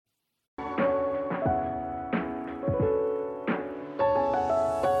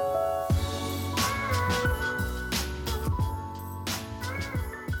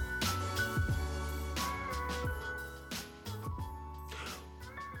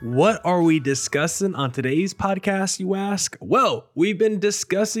What are we discussing on today's podcast, you ask? Well, we've been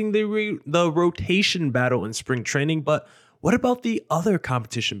discussing the rotation battle in spring training, but what about the other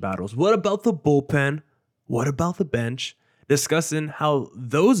competition battles? What about the bullpen? What about the bench? Discussing how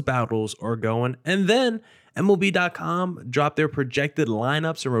those battles are going. And then MLB.com dropped their projected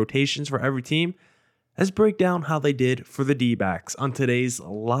lineups and rotations for every team. Let's break down how they did for the D-backs on today's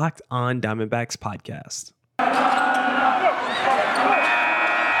Locked On Diamondbacks podcast.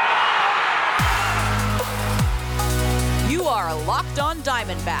 You are Locked On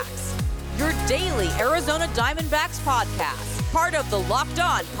Diamondbacks, your daily Arizona Diamondbacks podcast, part of the Locked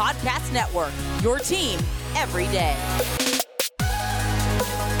On Podcast Network, your team every day.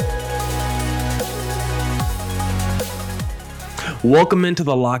 Welcome into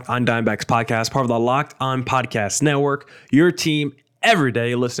the Locked On Diamondbacks podcast, part of the Locked On Podcast Network, your team every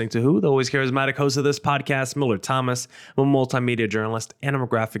day. Listening to who? The always charismatic host of this podcast, Miller Thomas. I'm a multimedia journalist and I'm a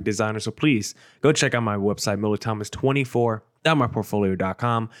graphic designer, so please go check out my website,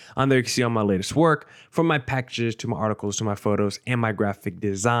 MillerThomas24.myportfolio.com. On there you can see all my latest work, from my packages to my articles to my photos and my graphic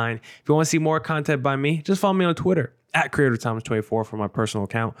design. If you want to see more content by me, just follow me on Twitter at CreatorThomas24 for my personal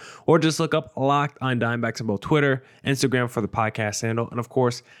account, or just look up Locked On Diamondbacks on both Twitter, Instagram for the podcast handle. And of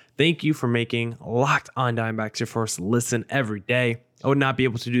course, thank you for making Locked On Diamondbacks your first listen every day. I would not be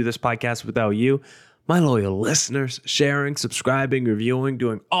able to do this podcast without you, my loyal listeners, sharing, subscribing, reviewing,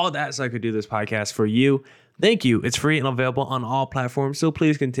 doing all that so I could do this podcast for you. Thank you. It's free and available on all platforms, so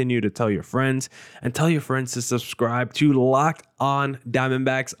please continue to tell your friends and tell your friends to subscribe to Locked On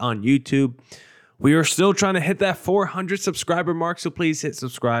Diamondbacks on YouTube. We are still trying to hit that 400 subscriber mark, so please hit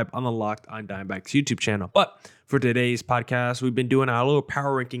subscribe on the Locked On Diamondbacks YouTube channel. But for today's podcast, we've been doing our little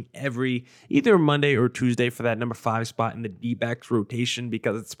power ranking every either Monday or Tuesday for that number 5 spot in the D-backs rotation,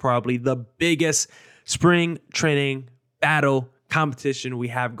 because it's probably the biggest spring training battle competition we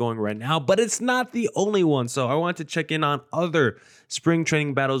have going right now, but it's not the only one. So I want to check in on other spring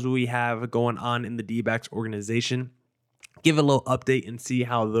training battles we have going on in the D-backs organization, give a little update and see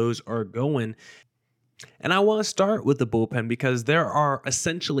how those are going. And I want to start with the bullpen because there are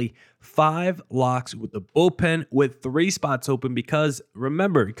essentially 5 locks with the bullpen with 3 spots open, because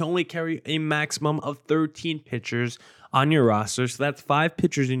remember, you can only carry a maximum of 13 pitchers on your roster. So that's 5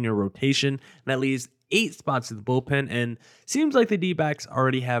 pitchers in your rotation, and that leaves 8 spots in the bullpen. And seems like the D-backs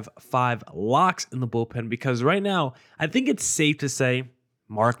already have 5 locks in the bullpen, because right now I think it's safe to say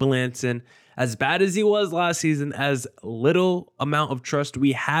Mark Melancon, as bad as he was last season, as little amount of trust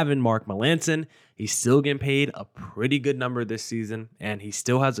we have in Mark Melancon, he's still getting paid a pretty good number this season, and he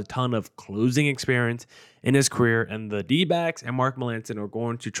still has a ton of closing experience in his career. And the D-backs and Mark Melancon are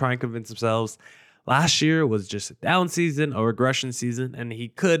going to try and convince themselves last year was just a down season, a regression season, and he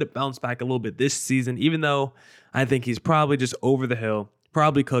could bounce back a little bit this season, even though I think he's probably just over the hill,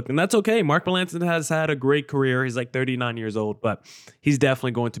 probably cooked, and that's okay. Mark Melancon has had a great career. He's like 39 years old, but he's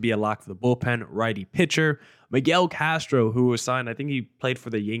definitely going to be a lock for the bullpen. Righty pitcher Miguel Castro, who was signed, I think he played for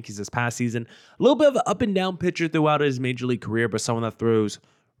the Yankees this past season. A little bit of an up and down pitcher throughout his major league career, but someone that throws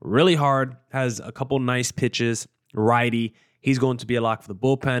really hard, has a couple nice pitches. Righty, he's going to be a lock for the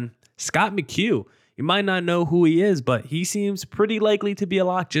bullpen. Scott McHugh, you might not know who he is, but he seems pretty likely to be a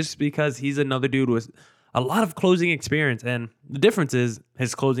lock just because he's another dude with a lot of closing experience. And the difference is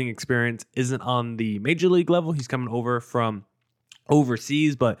his closing experience isn't on the major league level. He's coming over from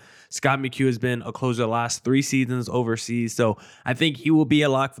overseas, but Scott McHugh has been a closer the last 3 seasons overseas. So I think he will be a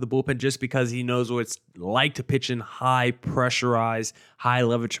lock for the bullpen just because he knows what it's like to pitch in high pressurized, high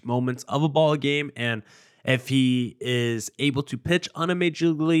leverage moments of a ball game. And if he is able to pitch on a major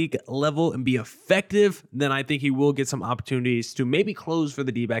league level and be effective, then I think he will get some opportunities to maybe close for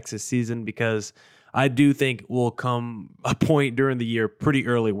the D-backs this season, because I do think will come a point during the year pretty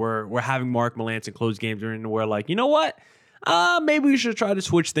early where we're having Mark Melancon close games during where, like, you know what? Maybe we should try to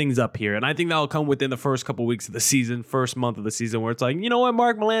switch things up here. And I think that'll come within the first couple weeks of the season, first month of the season, where it's like, you know what,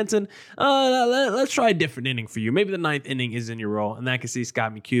 Mark Melancon, let's try a different inning for you. Maybe the 9th inning is in your role. And I can see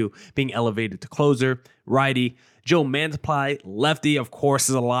Scott McHugh being elevated to closer. Righty. Joe Mantiply, lefty, of course,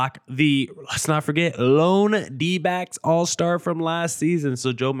 is a lock. Let's not forget, lone D-backs all-star from last season.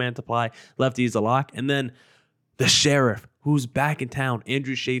 So Joe Mantiply, lefty, is a lock. And then the sheriff, who's back in town,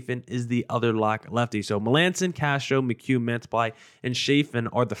 Andrew Chafin, is the other lock lefty. So Melancon, Castro, McHugh, Mantiply, and Chafin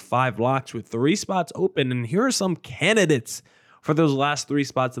are the 5 locks with 3 spots open. And here are some candidates for those last 3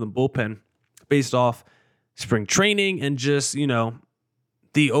 spots in the bullpen based off spring training and just,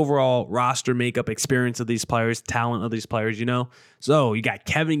 the overall roster makeup, experience of these players, talent of these players, So you got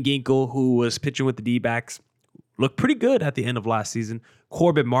Kevin Ginkel, who was pitching with the D-backs, looked pretty good at the end of last season.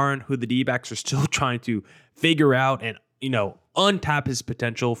 Corbin Martin, who the D-backs are still trying to figure out and, untap his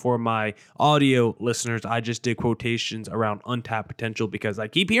potential. For my audio listeners, I just did quotations around untapped potential because I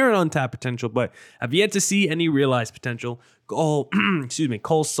keep hearing untapped potential, but I've yet to see any realized potential. Cole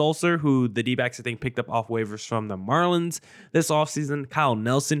Sulser, who the D-backs I think picked up off waivers from the Marlins this offseason. Kyle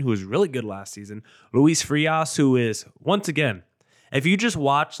Nelson, who was really good last season. Luis Frias, who is, once again, if you just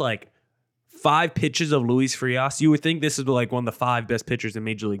watch like 5 pitches of Luis Frias, you would think this is like one of the 5 best pitchers in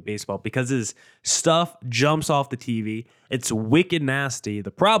Major League Baseball because his stuff jumps off the TV. It's wicked nasty.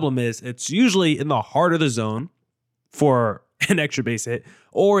 The problem is it's usually in the heart of the zone for an extra base hit,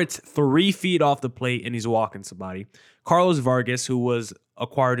 or it's 3 feet off the plate and he's walking somebody. Carlos Vargas, who was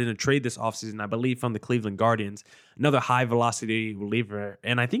acquired in a trade this offseason, I believe from the Cleveland Guardians, another high velocity reliever.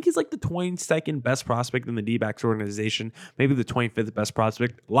 And I think he's like the 22nd best prospect in the D-backs organization, maybe the 25th best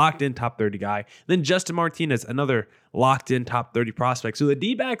prospect, locked in top 30 guy. Then Justin Martinez, another locked in top 30 prospect. So the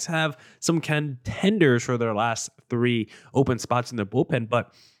D-backs have some contenders for their last 3 open spots in their bullpen,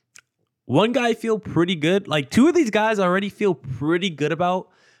 but one guy I feel pretty good. Like 2 of these guys I already feel pretty good about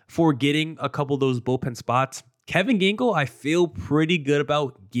for getting a couple of those bullpen spots. Kevin Ginkel, I feel pretty good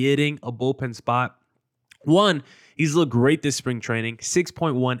about getting a bullpen spot. 1, he's looked great this spring training.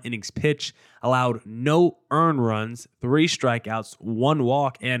 6.1 innings pitched, allowed no earned runs, 3 strikeouts, 1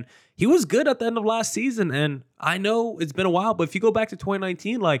 walk, and he was good at the end of last season. And I know it's been a while, but if you go back to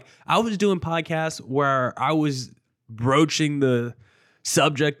 2019, like I was doing podcasts where I was broaching the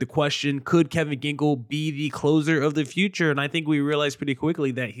subject, the question, could Kevin Ginkel be the closer of the future? And I think we realized pretty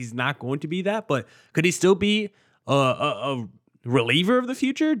quickly that he's not going to be that, but could he still be a reliever of the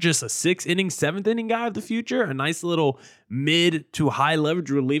future? Just a 6th inning, 7th inning guy of the future? A nice little mid to high leverage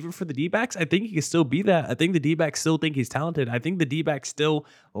reliever for the D-backs? I think he can still be that. I think the D-backs still think he's talented. I think the D-backs still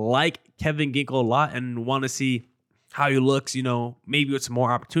like Kevin Ginkel a lot and want to see how he looks, maybe with some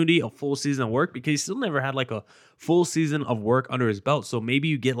more opportunity, a full season of work, because he still never had like a full season of work under his belt. So maybe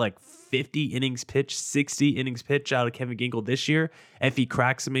you get like 50 innings pitched, 60 innings pitched out of Kevin Ginkel this year if he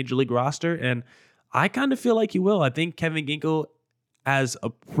cracks the Major League roster. And I kind of feel like he will. I think Kevin Ginkel has a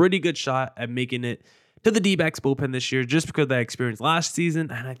pretty good shot at making it to the D-backs bullpen this year just because of that experience last season.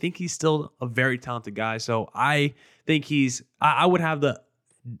 And I think he's still a very talented guy. So I think I would have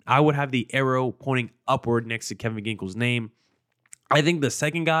the arrow pointing upward next to Kevin Ginkel's name. I think the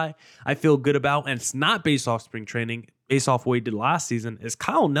second guy I feel good about, and it's not based off spring training, based off what he did last season, is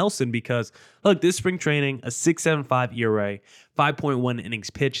Kyle Nelson. Because, look, this spring training, a 6.75 ERA, 5.1 innings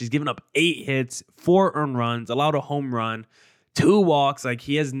pitched. He's given up 8 hits, 4 earned runs, allowed a home run, 2 walks. Like,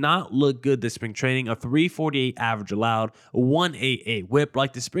 he has not looked good this spring training. A 3.48 average allowed, a 1.88 whip.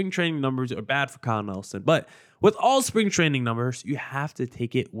 Like, the spring training numbers are bad for Kyle Nelson. But with all spring training numbers, you have to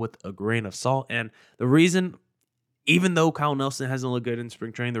take it with a grain of salt. And the reason, even though Kyle Nelson hasn't looked good in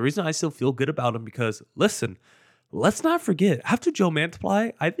spring training, the reason I still feel good about him, because, listen, let's not forget, after Joe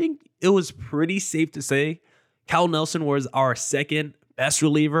Mantiply, I think it was pretty safe to say Kyle Nelson was our second best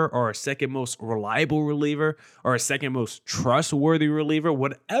reliever, or our second most reliable reliever, or our second most trustworthy reliever,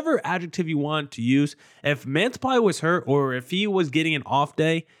 whatever adjective you want to use. If Mantiply was hurt, or if he was getting an off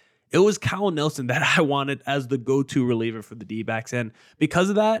day, it was Kyle Nelson that I wanted as the go-to reliever for the D-backs. And because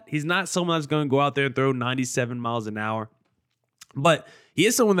of that, he's not someone that's going to go out there and throw 97 miles an hour. But he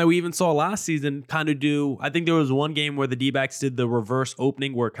is someone that we even saw last season kind of do. I think there was one game where the D-backs did the reverse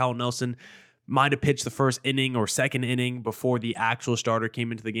opening, where Kyle Nelson might have pitched the first inning or second inning before the actual starter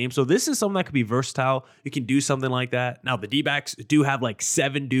came into the game. So this is something that could be versatile. You can do something like that. Now, the D-backs do have like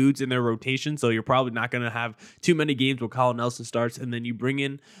 7 dudes in their rotation, so you're probably not going to have too many games where Kyle Nelson starts and then you bring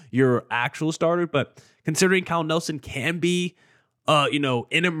in your actual starter. But considering Kyle Nelson can be an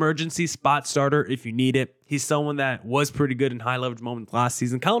emergency spot starter if you need it. He's someone that was pretty good in high leverage moments last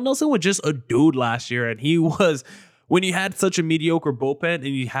season. Kyle Nelson was just a dude last year, and he was, when you had such a mediocre bullpen and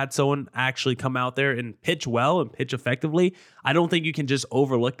you had someone actually come out there and pitch well and pitch effectively, I don't think you can just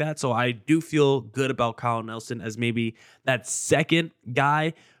overlook that. So I do feel good about Kyle Nelson as maybe that second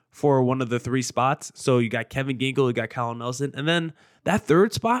guy for one of the 3 spots. So you got Kevin Ginkel, you got Kyle Nelson, and then that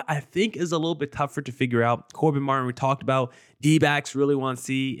third spot I think is a little bit tougher to figure out. Corbin Martin, we talked about. D-backs really want to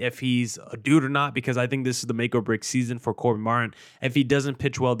see if he's a dude or not, because I think this is the make or break season for Corbin Martin. If he doesn't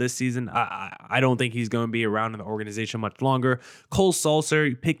pitch well this season, I don't think he's going to be around in the organization much longer. Cole Sulser,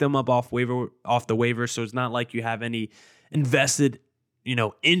 you picked them up off the waiver, so it's not like you have any invested,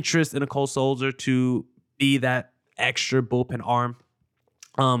 interest in a Cole Sulser to be that extra bullpen arm.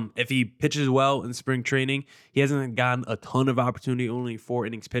 If he pitches well in spring training, he hasn't gotten a ton of opportunity, only 4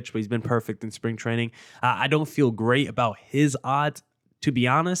 innings pitched, but he's been perfect in spring training. I don't feel great about his odds, to be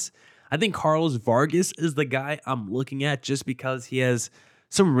honest. I think Carlos Vargas is the guy I'm looking at just because he has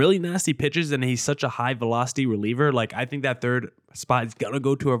some really nasty pitches, and he's such a high velocity reliever. Like, I think that third spot is going to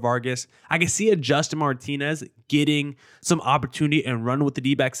go to a Vargas. I can see a Justin Martinez getting some opportunity and run with the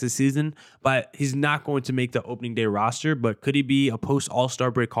D-backs this season, but he's not going to make the opening day roster. But could he be a post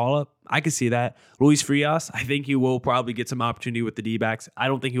All-Star break call-up? I can see that. Luis Frias, I think he will probably get some opportunity with the D-backs. I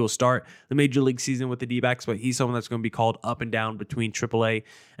don't think he will start the Major League season with the D-backs, but he's someone that's going to be called up and down between AAA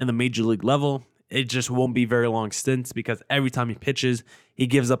and the Major League level. It just won't be very long stints because every time he pitches, he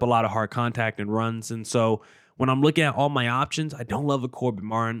gives up a lot of hard contact and runs. And so when I'm looking at all my options, I don't love a Corbin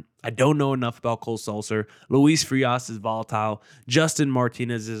Martin. I don't know enough about Cole Sulser. Luis Frias is volatile. Justin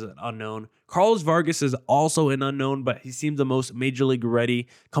Martinez is an unknown. Carlos Vargas is also an unknown, but he seems the most Major League ready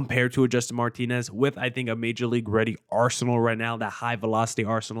compared to a Justin Martinez with, I think, a Major League ready arsenal right now, that high velocity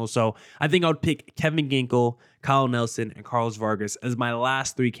arsenal. So I think I would pick Kevin Ginkel, Kyle Nelson, and Carlos Vargas as my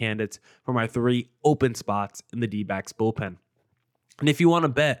last 3 candidates for my 3 open spots in the D-backs bullpen. And if you want to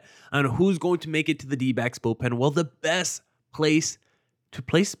bet on who's going to make it to the D-backs bullpen, well, the best place to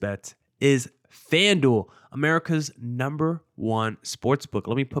place bets is FanDuel, America's #1 sportsbook.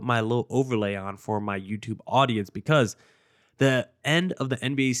 Let me put my little overlay on for my YouTube audience because the end of the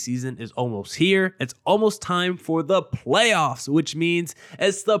NBA season is almost here. It's almost time for the playoffs, which means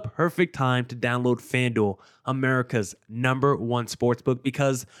it's the perfect time to download FanDuel, America's #1 sportsbook,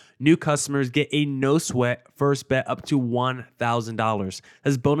 because new customers get a no sweat first bet up to $1,000.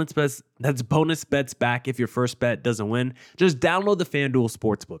 That's bonus bets back if your first bet doesn't win. Just download the FanDuel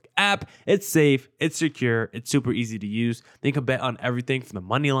Sportsbook app. It's safe, it's secure, it's super easy to use. Then you can bet on everything from the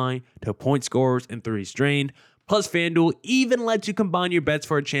money line to point scorers and threes drained. Plus, FanDuel even lets you combine your bets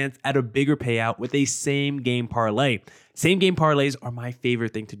for a chance at a bigger payout with a same-game parlay. Same-game parlays are my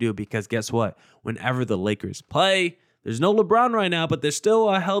favorite thing to do because guess what? Whenever the Lakers play, there's no LeBron right now, but there's still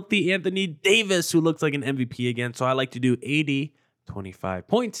a healthy Anthony Davis who looks like an MVP again. So I like to do 80, 25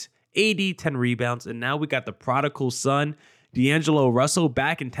 points, 80, 10 rebounds, and now we got the prodigal son, D'Angelo Russell,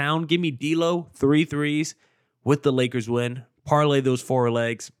 back in town. Give me D'Lo, 3 threes with the Lakers win. Parlay those 4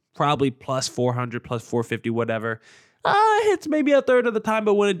 legs. Probably plus 400, plus 450, whatever. Hits maybe a third of the time,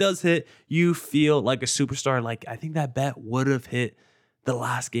 but when it does hit, you feel like a superstar. Like, I think that bet would have hit the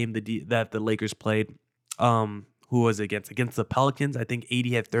last game that the Lakers played. Who was it against? Against the Pelicans. I think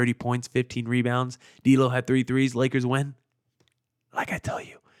 80 had 30 points, 15 rebounds. D'Lo had 3 threes. Lakers win. Like I tell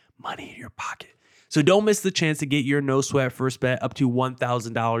you, money in your pocket. So don't miss the chance to get your no sweat first bet up to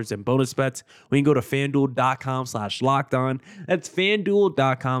 $1,000 in bonus bets when you go to FanDuel.com/lockedon. That's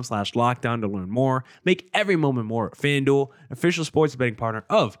FanDuel.com/lockedon to learn more. Make every moment more at FanDuel, official sports betting partner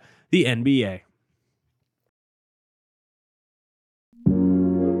of the NBA.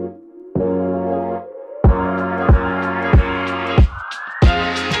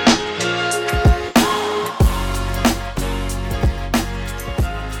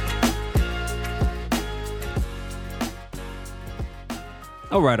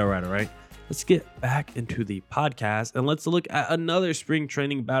 All right. Let's get back into the podcast and let's look at another spring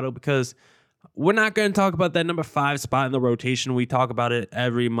training battle because we're not going to talk about that number 5 spot in the rotation. We talk about it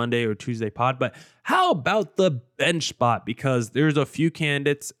every Monday or Tuesday pod, but how about the bench spot? Because there's a few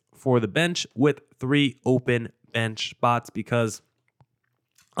candidates for the bench with 3 open bench spots because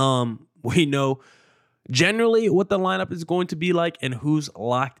we know generally what the lineup is going to be like and who's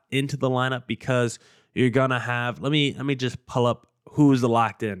locked into the lineup because you're going to have, let me just pull up who's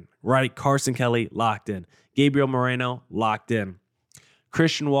locked in, right? Carson Kelly, locked in. Gabriel Moreno, locked in.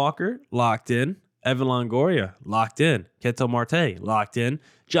 Christian Walker, locked in. Evan Longoria, locked in. Ketel Marte, locked in.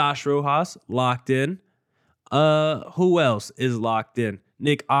 Josh Rojas, locked in. Who else is locked in?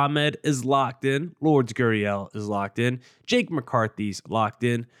 Nick Ahmed is locked in. Lourdes Gurriel is locked in. Jake McCarthy's locked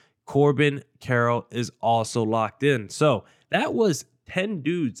in. Corbin Carroll is also locked in. So that was 10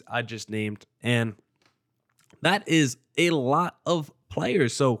 dudes I just named, and that is a lot of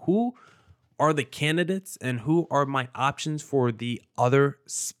players. So who are the candidates and who are my options for the other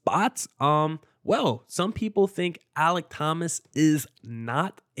spots? Well, some people think Alek Thomas is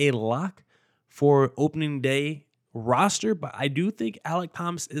not a lock for opening day roster, but I do think Alek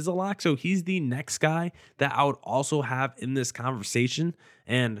Thomas is a lock. So he's the next guy that I would also have in this conversation.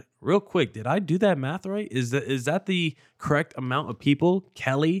 And real quick, did I do that math right? Is that the correct amount of people?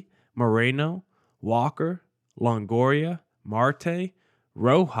 Kelly, Moreno, Walker, Longoria, Marte,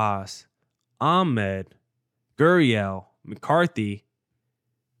 Rojas, Ahmed, Gurriel, McCarthy,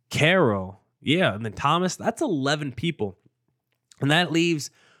 Carroll. Yeah, and then Thomas. That's 11 people. And that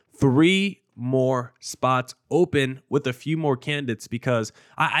leaves 3 more spots open with a few more candidates because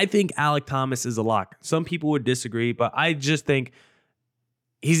I think Alek Thomas is a lock. Some people would disagree, but I just think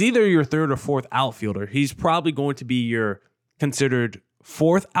he's either your 3rd or 4th outfielder. He's probably going to be your considered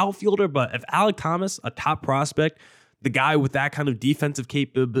fourth outfielder, but if Alek Thomas, a top prospect, the guy with that kind of defensive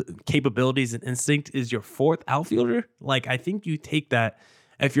capabilities and instinct is your fourth outfielder, like I think you take that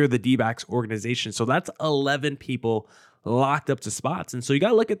if you're the D-backs organization. So that's 11 people locked up to spots. And so you got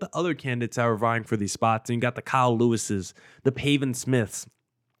to look at the other candidates that are vying for these spots. And you got the Kyle Lewises, the Pavin Smiths.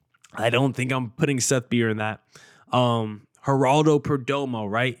 I don't think I'm putting Seth Beer in that. Geraldo Perdomo,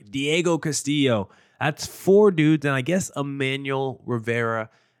 right? Diego Castillo. That's 4 dudes. And I guess Emmanuel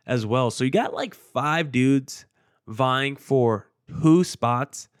Rivera as well. So you got like 5 dudes vying for 2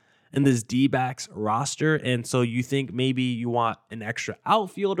 spots in this D-backs roster. And so you think maybe you want an extra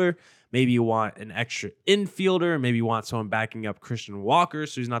outfielder, maybe you want an extra infielder, maybe you want someone backing up Christian Walker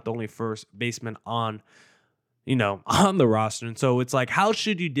so he's not the only first baseman on the roster. And so it's like, how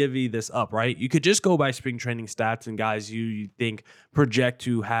should you divvy this up, right? You could just go by spring training stats and guys you think project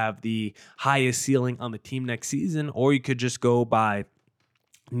to have the highest ceiling on the team next season, or you could just go by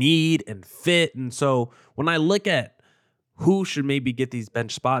need and fit. And so when I look at who should maybe get these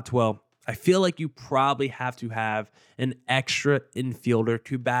bench spots, well, I feel like you probably have to have an extra infielder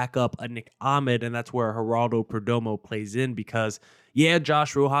to back up a Nick Ahmed, and that's where Geraldo Perdomo plays in because, yeah,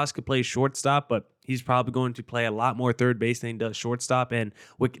 Josh Rojas could play shortstop, but he's probably going to play a lot more third base than he does shortstop. And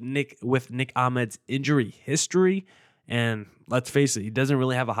with Nick Ahmed's injury history, and let's face it, he doesn't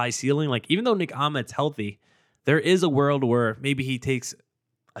really have a high ceiling. Like, even though Nick Ahmed's healthy, there is a world where maybe he takes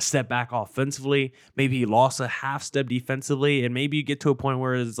a step back offensively, maybe he lost a half step defensively, and maybe you get to a point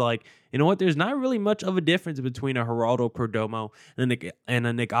where it's like, you know what, there's not really much of a difference between a Geraldo Perdomo and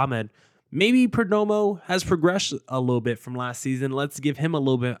a Nick Ahmed. Maybe Perdomo has progressed a little bit from last season. Let's give him a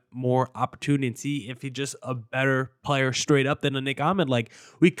little bit more opportunity and see if he's just a better player straight up than a Nick Ahmed. Like,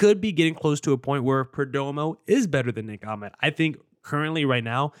 we could be getting close to a point where Perdomo is better than Nick Ahmed. I think currently right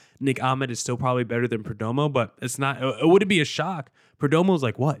now, Nick Ahmed is still probably better than Perdomo, but it's not, it wouldn't be a shock. Perdomo's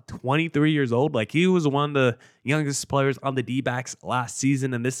like, 23 years old? Like, he was one of the youngest players on the D-backs last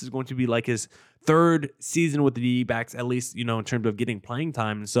season, and this is going to be like his 3rd season with the D-backs, at least, in terms of getting playing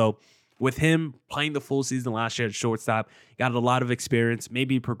time. And so with him playing the full season last year at shortstop, got a lot of experience.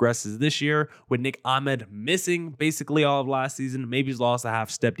 Maybe he progresses this year with Nick Ahmed missing basically all of last season. Maybe he's lost a half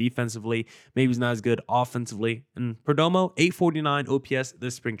step defensively. Maybe he's not as good offensively. And Perdomo, 849 OPS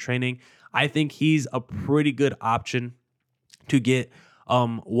this spring training. I think he's a pretty good option to get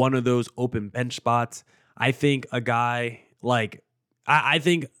one of those open bench spots. I think a guy like, I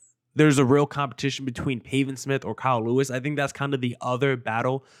think there's a real competition between Pavin Smith or Kyle Lewis. I think that's kind of the other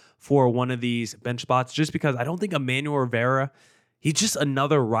battle for one of these bench spots, just because I don't think Emmanuel Rivera, he's just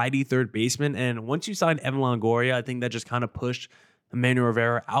another righty third baseman. And once you sign Evan Longoria, I think that just kind of pushed Emmanuel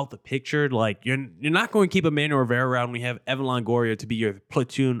Rivera out the picture. Like, you're not going to keep Emmanuel Rivera around when you have Evan Longoria to be your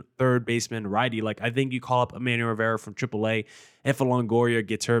platoon third baseman righty. Like, I think you call up Emmanuel Rivera from AAA if Longoria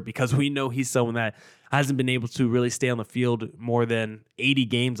gets hurt, because we know he's someone that hasn't been able to really stay on the field more than 80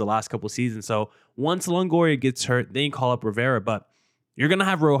 games the last couple of seasons. So once Longoria gets hurt, then you call up Rivera. But you're going to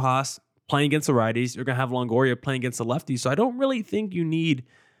have Rojas playing against the righties. You're going to have Longoria playing against the lefties. So I don't really think you need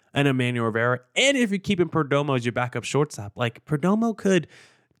an Emmanuel Rivera. And if you're keeping Perdomo as your backup shortstop, like, Perdomo could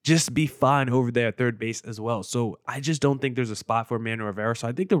just be fine over there at third base as well. So I just don't think there's a spot for Emmanuel Rivera. So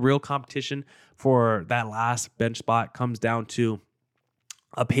I think the real competition for that last bench spot comes down to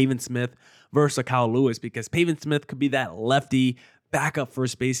a Pavin Smith versus a Kyle Lewis, because Pavin Smith could be that lefty backup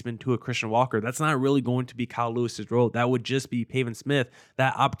first baseman to a Christian Walker. That's not really going to be Kyle Lewis's role. That would just be Pavin Smith.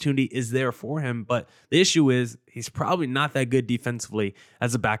 That opportunity is there for him. But the issue is he's probably not that good defensively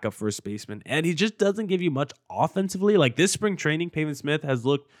as a backup first baseman. And he just doesn't give you much offensively. Like, this spring training, Pavin Smith has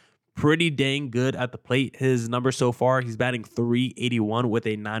looked pretty dang good at the plate. His numbers so far, he's batting .381 with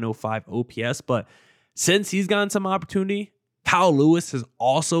a .905 OPS. But since he's gotten some opportunity, Kyle Lewis has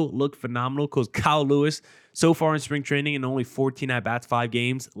also looked phenomenal, because Kyle Lewis, so far in spring training, in only 14 at-bats, 5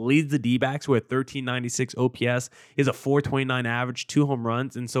 games, leads the D-backs with 1396 OPS. He has a 429 average, 2 home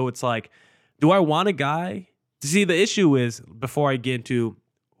runs. And so it's like, do I want a guy? See, the issue is, before I get into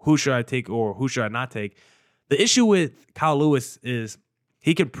who should I take or who should I not take, the issue with Kyle Lewis is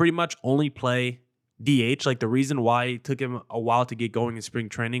he can pretty much only play DH. Like, the reason why it took him a while to get going in spring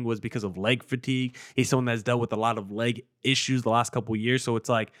training was because of leg fatigue. He's someone that's dealt with a lot of leg issues the last couple of years. So it's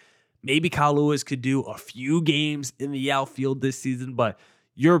like, maybe Kyle Lewis could do a few games in the outfield this season, but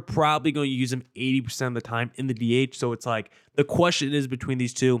you're probably going to use him 80% of the time in the DH. So it's like, the question is between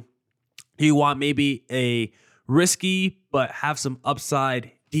these two. Do you want maybe a risky but have some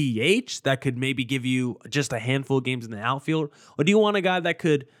upside DH that could maybe give you just a handful of games in the outfield? Or do you want a guy that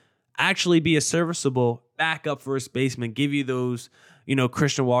could actually be a serviceable backup first baseman, give you those,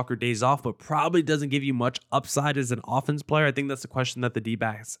 Christian Walker days off, but probably doesn't give you much upside as an offense player. I think that's the question that the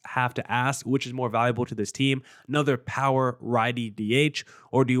D-backs have to ask, which is more valuable to this team. Another power righty DH,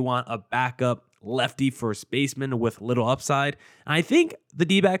 or do you want a backup lefty first baseman with little upside? And I think the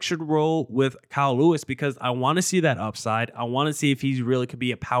D-backs should roll with Kyle Lewis because I want to see that upside. I want to see if he really could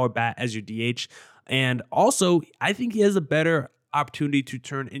be a power bat as your DH. And also, I think he has a better opportunity to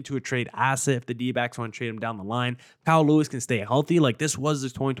turn into a trade asset if the D-backs want to trade him down the line. Kyle Lewis can stay healthy. Like, this was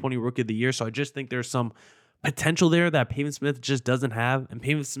his 2020 Rookie of the Year, so I just think there's some potential there that Pavin Smith just doesn't have. And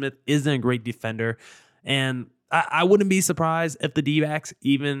Pavin Smith isn't a great defender. And I wouldn't be surprised if the D-backs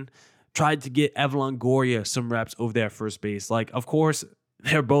even tried to get Evan Longoria some reps over there at first base. Like, of course,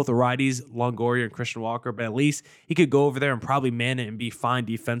 they're both righties, Longoria and Christian Walker, but at least he could go over there and probably man it and be fine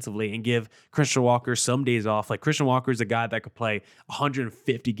defensively and give Christian Walker some days off. Like, Christian Walker is a guy that could play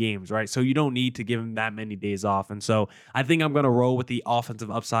 150 games, right? So you don't need to give him that many days off. And so I think I'm going to roll with the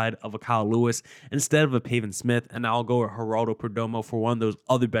offensive upside of a Kyle Lewis instead of a Pavin Smith, and I'll go with Geraldo Perdomo for one of those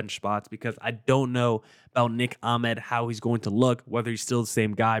other bench spots because I don't know about Nick Ahmed, how he's going to look, whether he's still the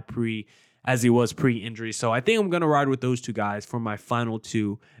same guy as he was pre-injury. So I think I'm going to ride with those two guys for my final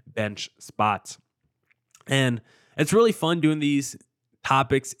two bench spots. And it's really fun doing these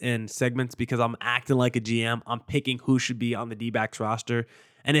topics and segments because I'm acting like a GM. I'm picking who should be on the D-backs roster.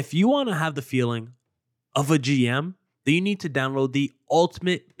 And if you want to have the feeling of a GM, then you need to download the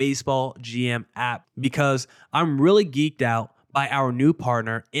Ultimate Baseball GM app because I'm really geeked out by our new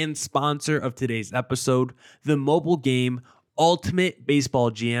partner and sponsor of today's episode, the mobile game Ultimate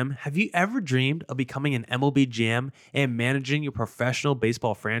Baseball GM. Have you ever dreamed of becoming an MLB GM and managing your professional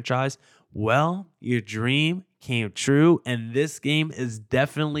baseball franchise? Well, your dream came true, and this game is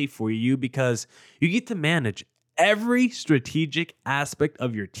definitely for you because you get to manage every strategic aspect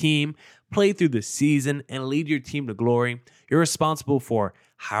of your team, play through the season, and lead your team to glory. You're responsible for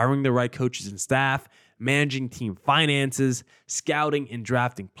hiring the right coaches and staff, managing team finances, scouting and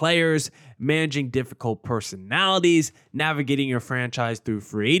drafting players, managing difficult personalities, navigating your franchise through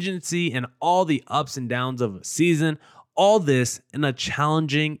free agency and all the ups and downs of a season. All this in a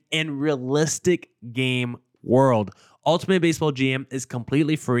challenging and realistic game world. Ultimate Baseball GM is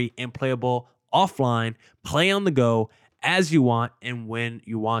completely free and playable offline. Play on the go as you want and when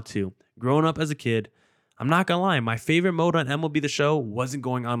you want to. Growing up as a kid, I'm not going to lie, my favorite mode on MLB The Show wasn't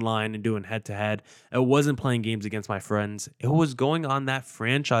going online and doing head-to-head. It wasn't playing games against my friends. It was going on that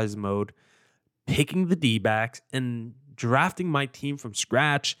franchise mode, picking the D-backs and drafting my team from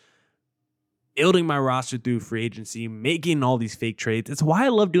scratch, building my roster through free agency, making all these fake trades. It's why I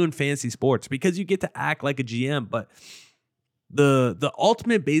love doing fantasy sports because you get to act like a GM, but the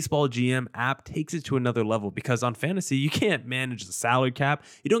Ultimate Baseball GM app takes it to another level because on fantasy, you can't manage the salary cap.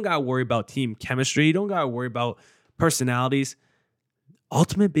 You don't got to worry about team chemistry. You don't got to worry about personalities.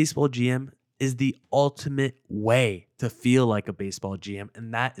 Ultimate Baseball GM is the ultimate way to feel like a baseball GM,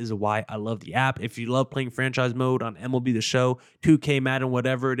 and that is why I love the app. If you love playing franchise mode on MLB The Show, 2K, Madden,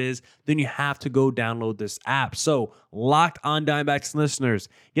 whatever it is, then you have to go download this app. So, Locked On Diamondbacks listeners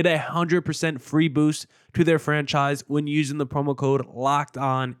get a 100% free boost to their franchise when using the promo code Locked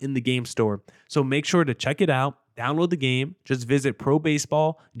On in the game store. So make sure to check it out. Download the game. Just visit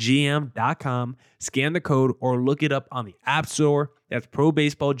probaseballgm.com, scan the code, or look it up on the App Store. That's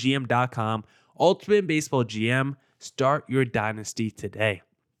probaseballgm.com. Ultimate Baseball GM. Start your dynasty today.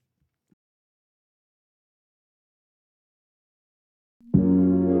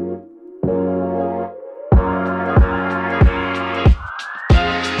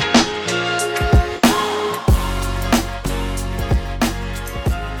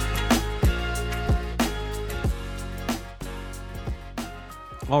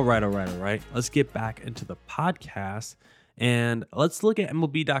 All right. Let's get back into the podcast and let's look at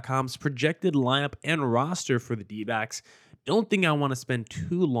MLB.com's projected lineup and roster for the D-backs. Don't think I want to spend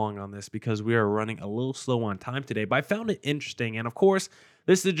too long on this because we are running a little slow on time today, but I found it interesting. And of course,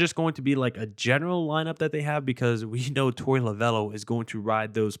 this is just going to be like a general lineup that they have because we know Torey Lovullo is going to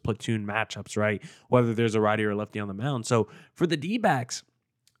ride those platoon matchups, right? Whether there's a righty or a lefty on the mound. So for the D-backs,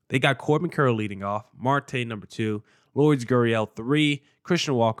 they got Corbin Carroll leading off, Marte number 2, Lourdes Gurriel 3,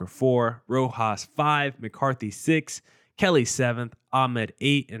 Christian Walker 4, Rojas 5, McCarthy 6, Kelly 7th, Ahmed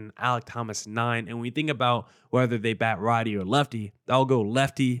 8, and Alek Thomas 9. And when we think about whether they bat righty or lefty, they'll go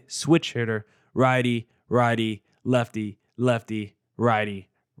lefty, switch hitter, righty, righty, lefty, lefty, righty,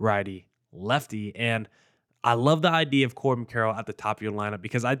 righty, lefty. And I love the idea of Corbin Carroll at the top of your lineup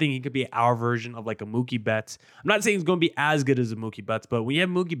because I think he could be our version of like a Mookie Betts. I'm not saying he's going to be as good as a Mookie Betts, but when you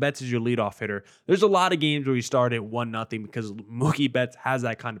have Mookie Betts as your leadoff hitter, there's a lot of games where you start at 1-0 because Mookie Betts has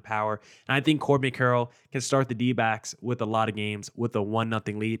that kind of power. And I think Corbin Carroll can start the D-backs with a lot of games with a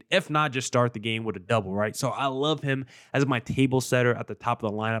 1-0 lead. If not, just start the game with a double, right? So I love him as my table setter at the top of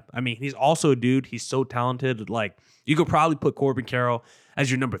the lineup. I mean, he's also a dude. He's so talented. Like, you could probably put Corbin Carroll as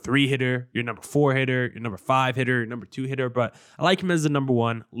your number 3 hitter, your number 4 hitter, your number 5 hitter, your number 2 hitter, but I like him as the number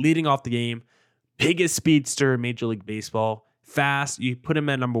 1, leading off the game, biggest speedster in Major League Baseball, fast. You put him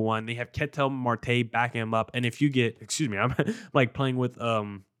at number 1. They have Ketel Marte backing him up, and if you get, I'm like playing with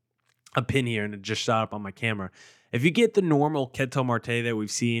a pin here and it just shot up on my camera. If you get the normal Ketel Marte that we've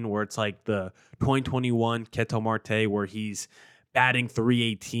seen, where it's like the 2021 Ketel Marte where he's batting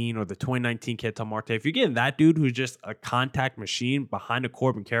 .318 or the 2019 Ketel Marte. If you're getting that dude who's just a contact machine behind a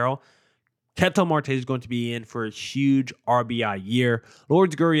Corbin Carroll, Ketel Marte is going to be in for a huge RBI year.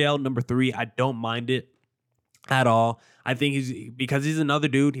 Lourdes Gurriel, number 3, I don't mind it at all. I think because he's another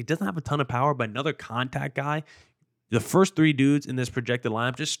dude, he doesn't have a ton of power, but another contact guy. The first 3 dudes in this projected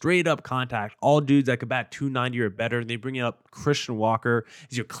lineup, just straight up contact. All dudes that could bat .290 or better. They bring up Christian Walker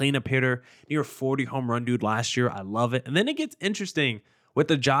as your cleanup hitter. Near 40 home run dude last year. I love it. And then it gets interesting with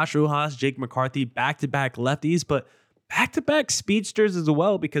the Josh Rojas, Jake McCarthy, back-to-back lefties, but back-to-back speedsters as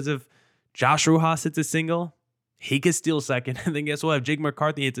well, because if Josh Rojas hits a single, he could steal second. And then guess what? If Jake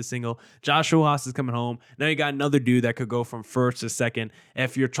McCarthy hits a single, Josh Rojas is coming home. Now you got another dude that could go from first to second.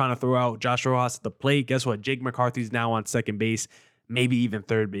 If you're trying to throw out Josh Rojas at the plate, guess what? Jake McCarthy's now on second base, maybe even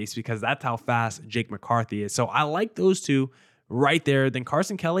third base, because that's how fast Jake McCarthy is. So I like those two right there. Then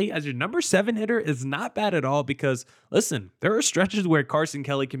Carson Kelly as your number 7 hitter is not bad at all, because listen, there are stretches where Carson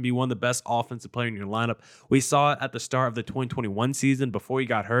Kelly can be one of the best offensive players in your lineup. We saw it at the start of the 2021 season before he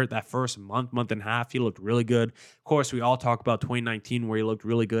got hurt. That first month and a half, he looked really good. Of course, we all talk about 2019 where he looked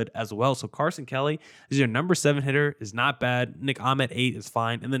really good as well. So Carson Kelly as your number 7 hitter is not bad. Nick Ahmed 8 is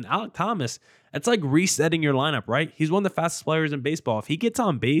fine. And then Alek Thomas, it's like resetting your lineup, right? He's one of the fastest players in baseball. If he gets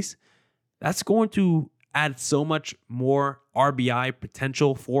on base, that's going to add so much more RBI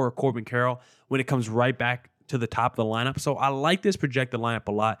potential for Corbin Carroll when it comes right back to the top of the lineup. So I like this projected lineup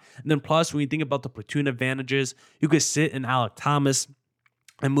a lot. And then plus, when you think about the platoon advantages, you could sit in Alek Thomas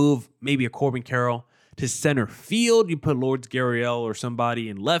and move maybe a Corbin Carroll to center field. You put Lourdes Gurriel or somebody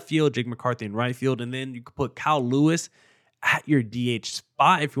in left field, Jake McCarthy in right field, and then you could put Kyle Lewis at your DH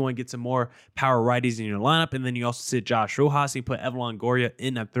spot if you want to get some more power righties in your lineup. And then you also sit Josh Rojas and you put Evan Longoria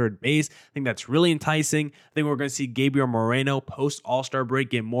in at third base. I think that's really enticing. I think we're going to see Gabriel Moreno post All-Star break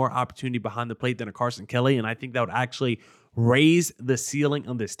get more opportunity behind the plate than a Carson Kelly. And I think that would actually raise the ceiling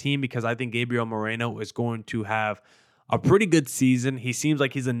on this team, because I think Gabriel Moreno is going to have a pretty good season. He seems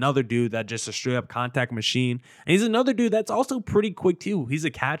like he's another dude that just a straight up contact machine. And he's another dude that's also pretty quick too. He's a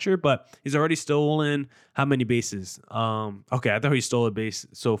catcher, but he's already stolen how many bases? Okay, I thought he stole a base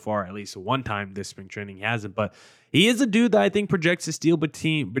so far, at least one time this spring training. He hasn't, but he is a dude that I think projects to steal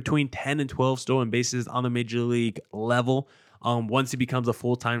between 10 and 12 stolen bases on the major league level once he becomes a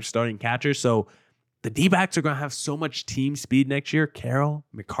full-time starting catcher. So the D-backs are going to have so much team speed next year. Carroll,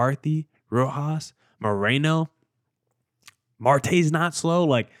 McCarthy, Rojas, Moreno. Marte's not slow.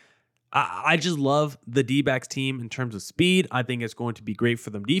 Like, I just love the D-backs team in terms of speed. I think it's going to be great for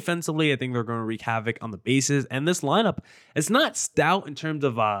them defensively. I think they're going to wreak havoc on the bases. And this lineup, it's not stout in terms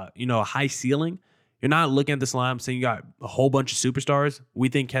of a high ceiling. You're not looking at this lineup saying you got a whole bunch of superstars. We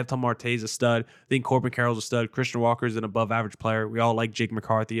think Ketel Marte's a stud. I think Corbin Carroll's a stud. Christian Walker's an above-average player. We all like Jake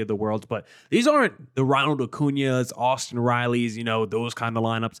McCarthy of the world. But these aren't the Ronald Acuñas, Austin Riley's, those kind of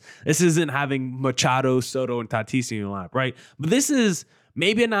lineups. This isn't having Machado, Soto, and Tatis in your lineup, right? But this is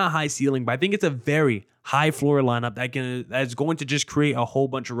maybe not a high ceiling, but I think it's a very high floor lineup that's going to just create a whole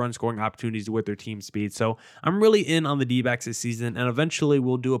bunch of run scoring opportunities with their team speed. So I'm really in on the D-backs this season, and eventually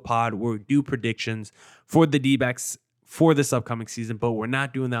we'll do a pod where we do predictions for the D-backs for this upcoming season, but we're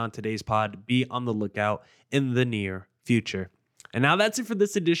not doing that on today's pod. Be on the lookout in the near future. And now that's it for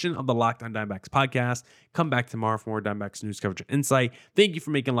this edition of the Locked On Diamondbacks podcast. Come back tomorrow for more Diamondbacks news coverage and insight. Thank you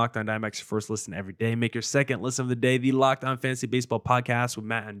for making Locked On Diamondbacks your first listen every day. Make your second listen of the day the Locked On Fantasy Baseball podcast with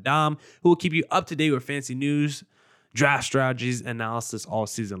Matt and Dom, who will keep you up to date with fantasy news, draft strategies, and analysis all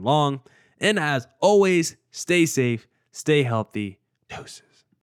season long. And as always, stay safe, stay healthy. Doses.